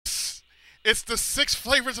It's the six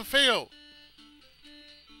flavors of fail.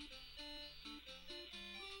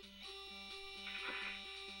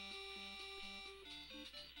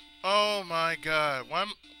 Oh my god.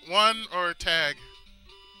 One or a tag.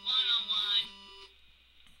 One on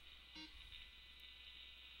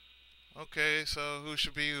one. Okay, so who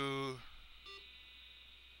should be who?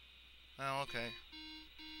 Oh, okay.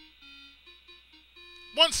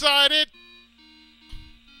 One-sided.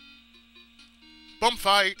 Bum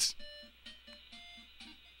fights.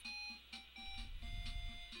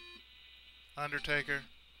 Undertaker.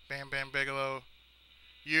 Bam Bam Bigelow.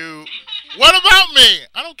 You. What about me?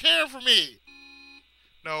 I don't care for me.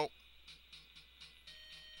 No.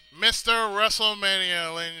 Mr.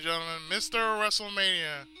 WrestleMania, ladies and gentlemen. Mr.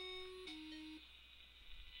 WrestleMania.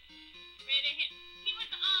 He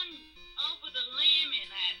was on over the limit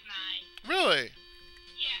last night. Really?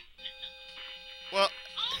 Yeah. Well,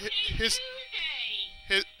 Okay, his Tuesday.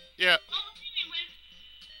 his yeah. Oh, it was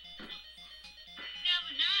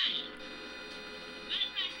number 9.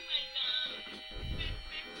 Last night he was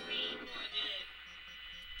referee for the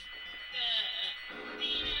Cena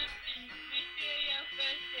and Mysterio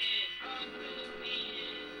versus R.I.P.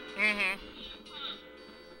 Mhm. CM Punk.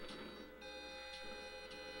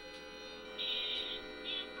 And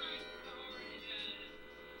CM Punk started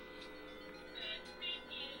a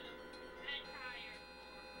preview attire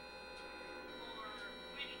for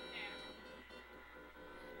Winning Saturday.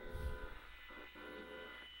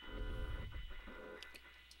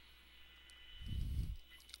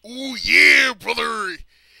 Oh yeah, brother.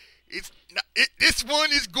 It's not, this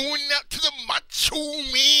one is going out to the Macho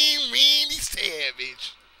Man, Randy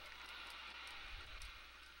Savage.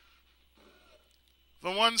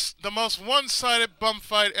 The most one-sided bum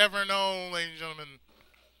fight ever known, ladies and gentlemen.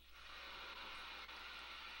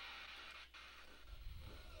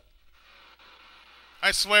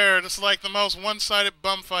 I swear, this is like the most one-sided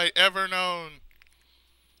bum fight ever known.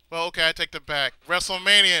 Well, okay, I take that back.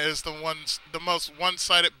 WrestleMania is the most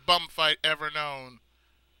one-sided bum fight ever known.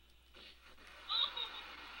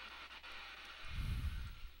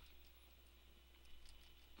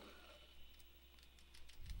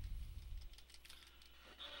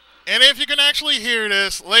 And if you can actually hear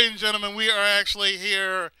this, ladies and gentlemen, we are actually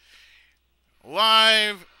here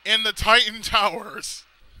live in the Titan Towers,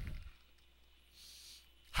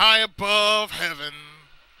 high above heaven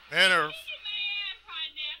and earth.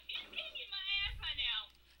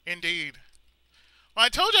 Indeed. Well, I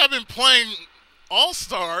told you I've been playing All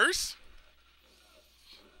Stars.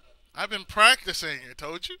 I've been practicing. I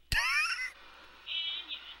told you.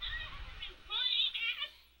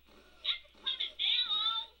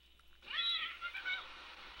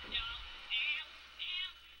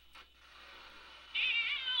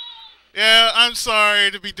 Yeah, I'm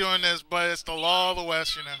sorry to be doing this, but it's the law of the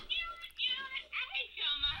West, you know.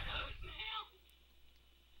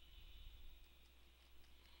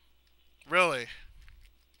 Really.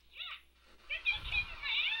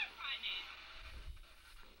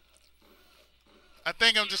 I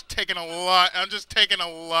think I'm just taking a lot. I'm just taking a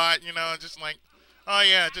lot, you know, just like, oh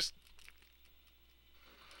yeah, just,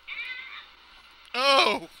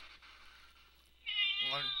 oh.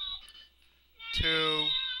 One, two,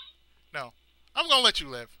 no. I'm gonna let you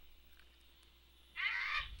live.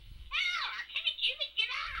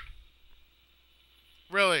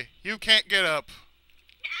 Really, you can't get up.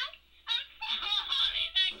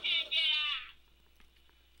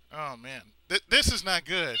 Oh man, this is not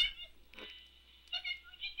good.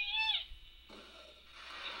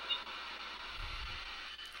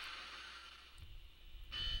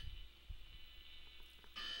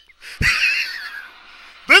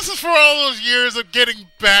 This is for all those years of getting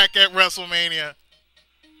back at WrestleMania.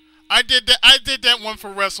 I did that. I did that one for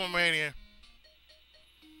WrestleMania.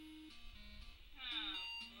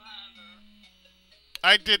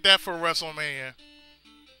 I did that for WrestleMania.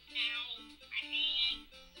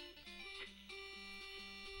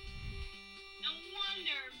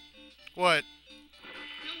 What?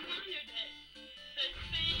 No wonder that the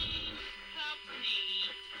same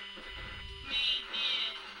company made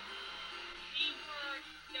the first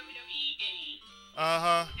WWE game. Uh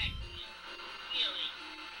huh. Really.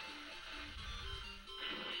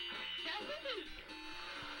 Now this is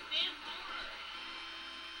damn hard.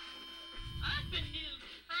 I've been new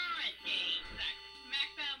current games like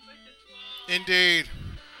SmackDown vs. Raw. Indeed.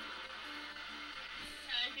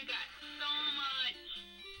 You got so much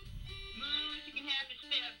moves you can have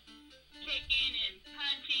instead of kicking and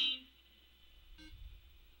punching.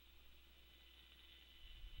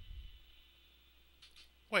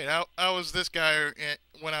 Wait, I was this guy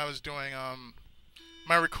when I was doing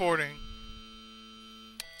my recording.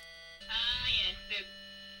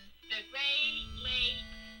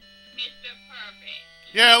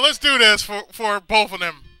 Yeah, let's do this for both of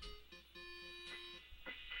them.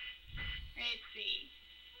 Let's see.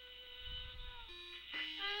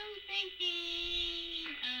 I'm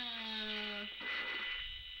thinking of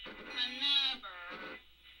another.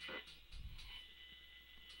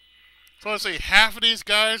 So let's see, half of these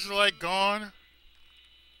guys are like gone.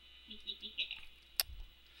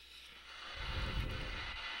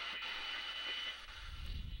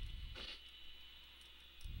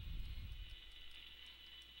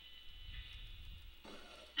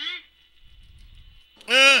 Huh?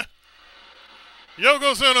 Eh,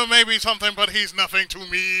 Yokozuna may be something, but he's nothing to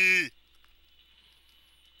me.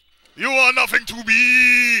 You are nothing to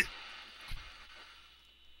me.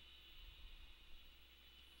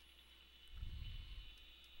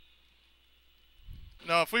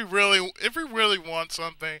 No, if we really want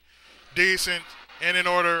something decent and in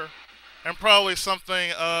order, and probably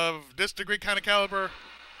something of this degree kind of caliber,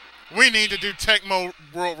 we need to do Tecmo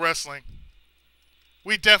World Wrestling.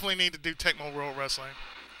 We definitely need to do Tecmo World Wrestling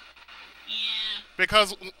Yeah.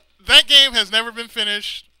 because that game has never been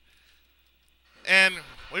finished, and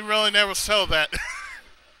we really never sell that.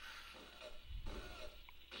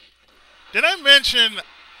 did I mention?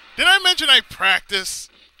 Did I mention I practice?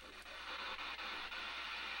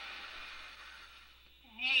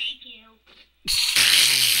 Thank you.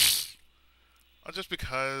 Just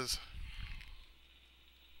because.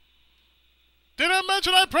 Did I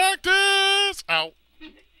mention I practice? Ow.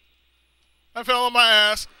 I fell on my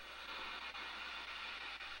ass.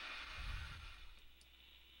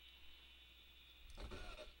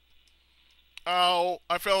 Ow.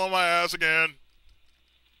 I fell on my ass again.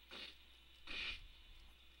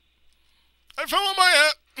 I fell on my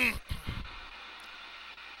ass. Ow, I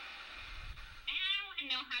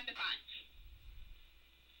know how to punch.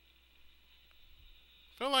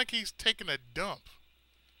 Feel like he's taking a dump.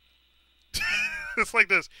 It's like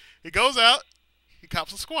this. He goes out, he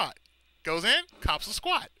cops a squat. Goes in, cops a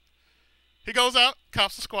squat. He goes out,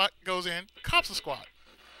 cops a squat, goes in, cops a squat.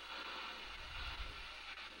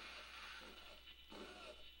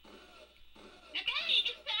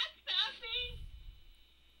 Okay, stop stopping.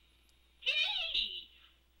 Gee.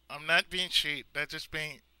 I'm not being cheap. That's just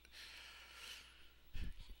being.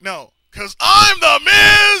 No, because I'm the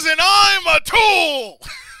Miz and I'm a tool!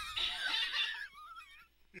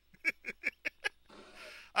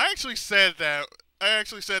 I actually said that. I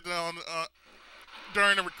actually said that on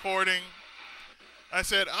during the recording. I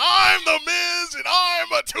said, I'm the Miz and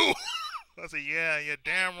I'm a tool! I said, yeah, you're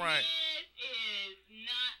damn right. This is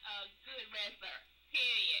not a good wrestler.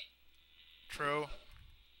 Period. True.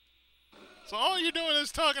 So all you're doing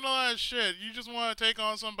is talking a lot of shit. You just want to take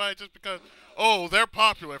on somebody just because, oh, they're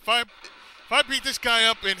popular. If I beat this guy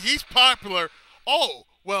up and he's popular, oh,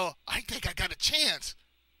 well, I think I got a chance.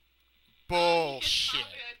 He's just Bullshit.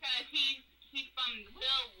 popular because he's from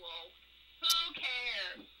Werewolf. Who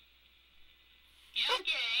cares? You don't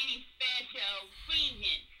get any special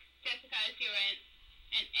treatment just because you're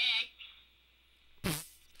an ex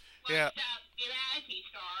Yeah. one-shot reality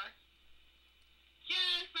star.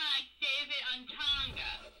 Just like David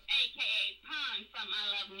Ontonga, a.k.a. Pun from I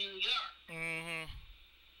Love New York. Mm-hmm.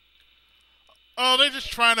 Oh, they're just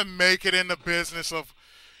trying to make it in the business of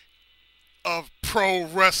pro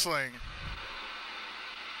wrestling.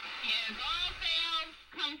 Yes, all sales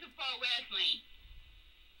come to pro wrestling.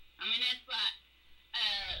 I mean, that's what,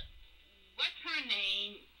 what's her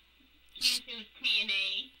name? She's in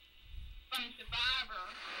TNA from Survivor.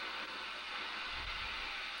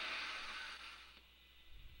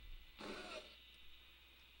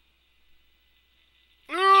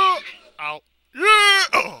 Ow.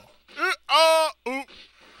 Yeah. Oh. Ooh. I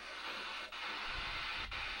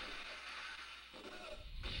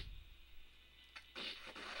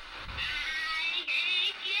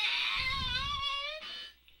hate you!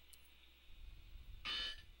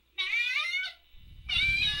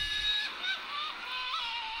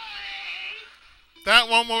 That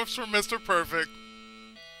one was for Mr. Perfect.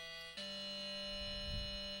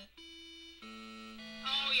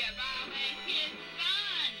 Oh yeah, Bob and his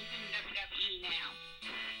son is in WWE now.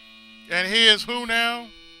 And he is who now?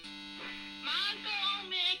 Mongo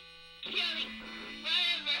Killing,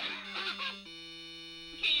 whatever.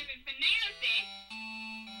 Can't even pronounce it.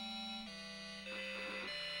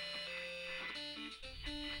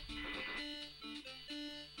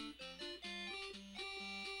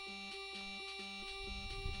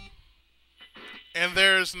 And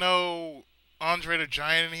there's no Andre the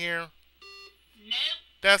Giant in here. Nope,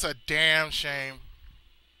 That's a damn shame.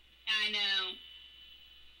 I know.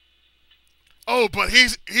 Oh, but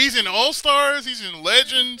he's in All Stars. He's in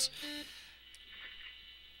Legends.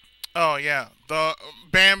 Oh yeah, the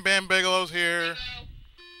Bam Bam Bigelow's here. Bigelow.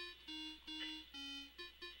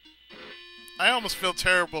 I almost feel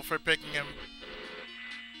terrible for picking him.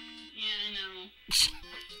 Yeah,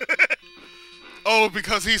 I know. Oh,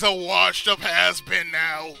 because he's a washed up has been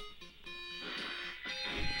now.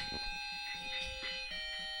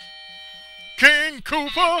 King I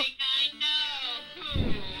Koopa. think I know who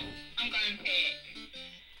I'm gonna pick.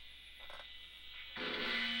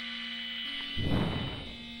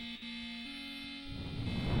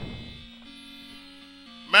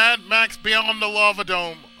 Mad Max Beyond the Lava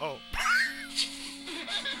Dome. Oh.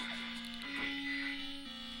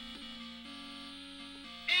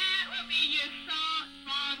 That will be your song.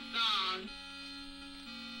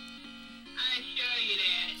 I assure you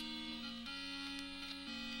that.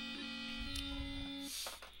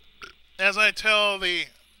 As I tell the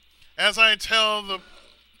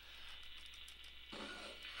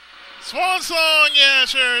swan song, yeah,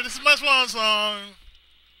 sure. This is my swan song.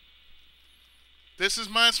 This is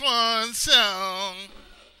my swan song.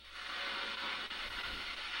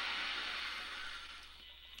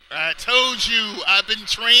 I told you, I've been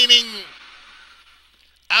training.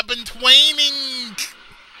 I've been twaining.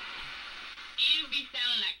 You be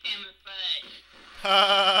sounding like Timmy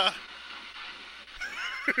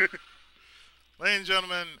Fudge. Ladies and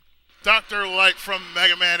gentlemen, Dr. Light from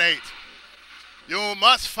Mega Man 8. You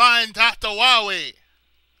must find Dr. Wowie.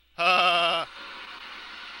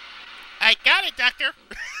 I got it, Doctor.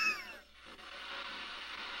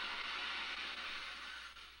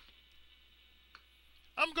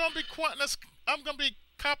 I'm gonna be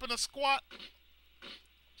copping a squat.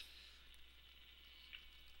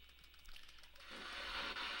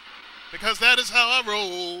 Because that is how I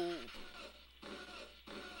roll.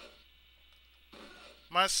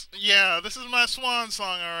 Yeah, this is my swan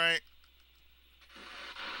song, all right.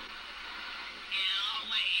 Ow,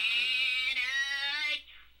 my head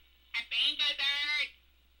hurts. I think it hurts.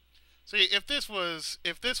 See, if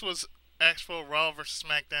this was actual Raw versus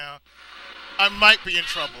SmackDown, I might be in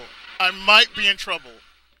trouble. I might be in trouble.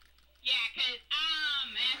 Yeah, 'cause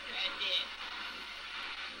I'm after I did.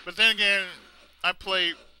 But then again, I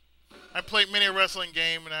play I play mini wrestling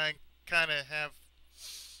game, and I kind of have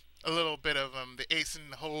a little bit of the ace in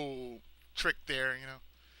the hole trick there, you know.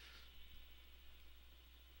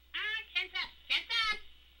 Ah, chest up, chest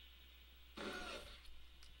up.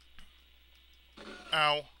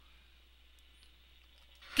 Ow!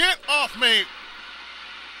 Get off me!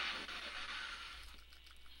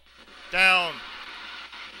 Down.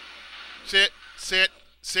 Sit, sit,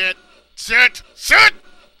 sit, sit, sit,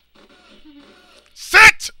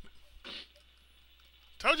 sit.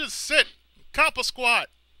 Told you to sit. Cop a squat.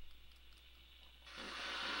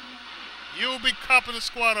 You'll be copping a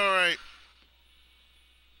squat, all right.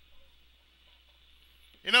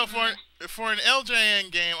 You know, for an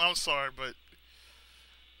LJN game, I'm sorry, but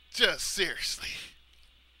just seriously,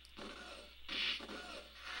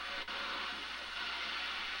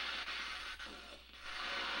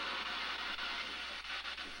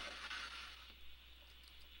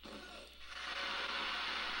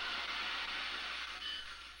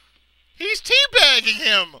 he's teabagging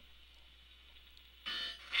him.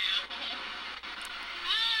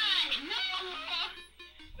 Ah, no more.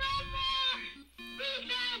 No more.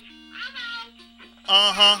 Please, I'm out.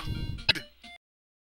 Uh huh.